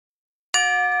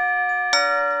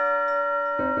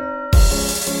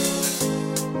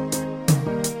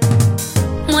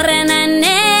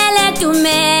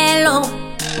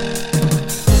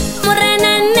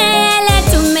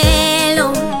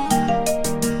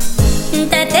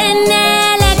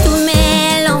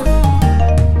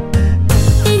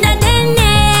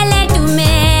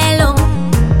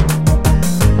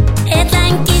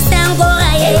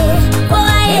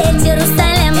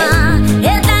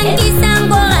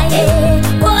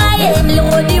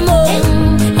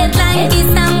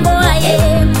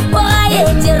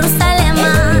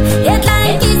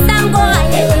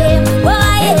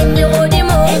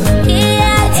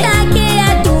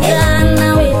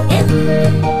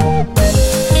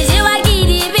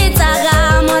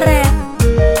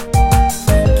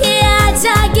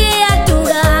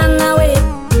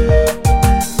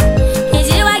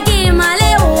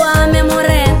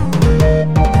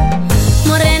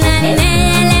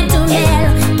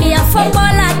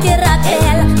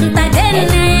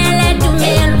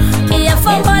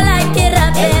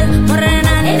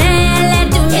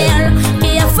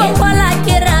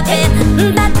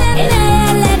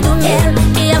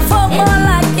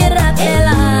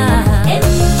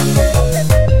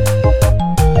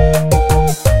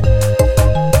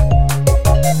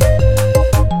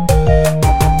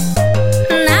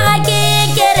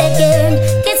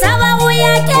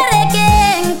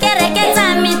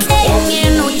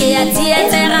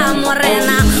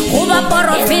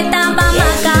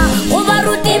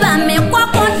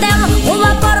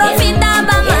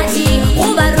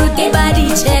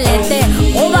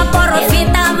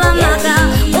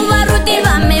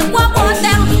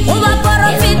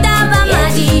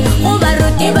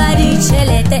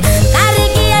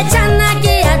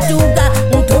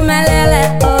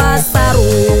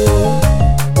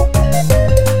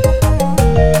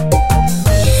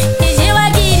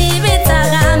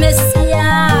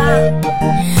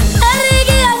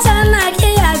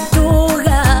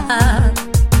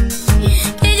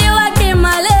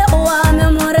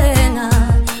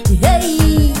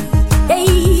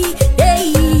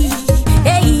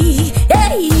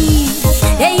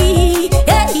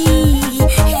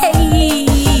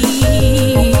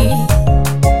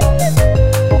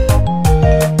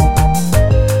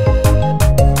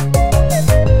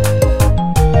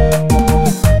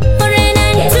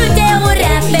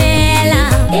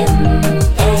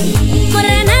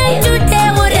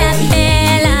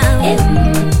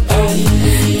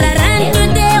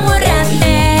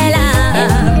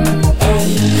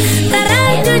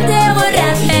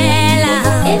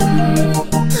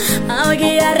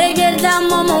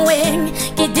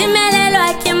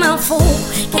mafu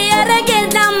ke ya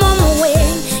reketla momwe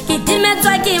ke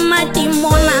timetswa ke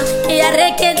matimona ke ya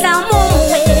reketla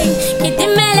momwe ke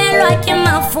timelelwa ke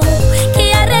mafu ke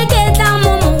ya reketla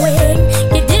momwe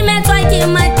ke timetswa ke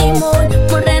matimona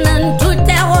morena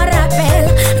ntute go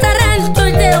rapela rara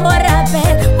ntute go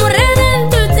rapela morena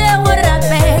ntute go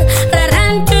rapela rara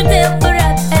ntute go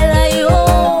rapela yo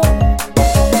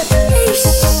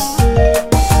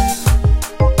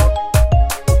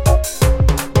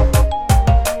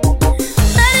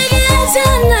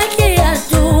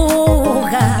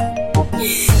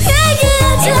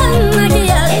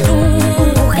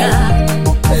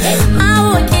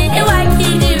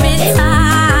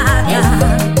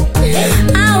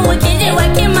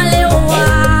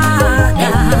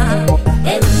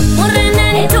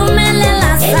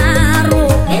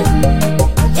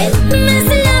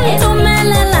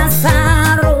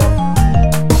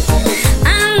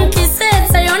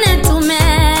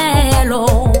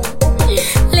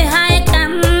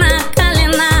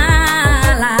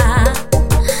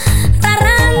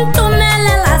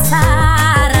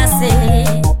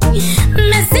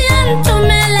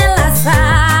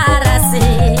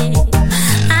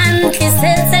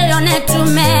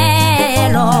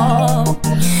Tumelo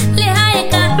le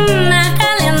haika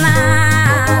nakalenala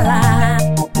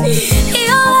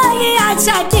yo ya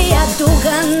chaki ya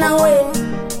tukana we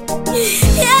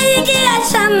ya iki ya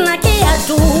chana ki ya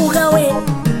tuka we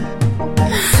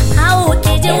au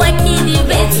kije wakidi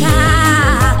beta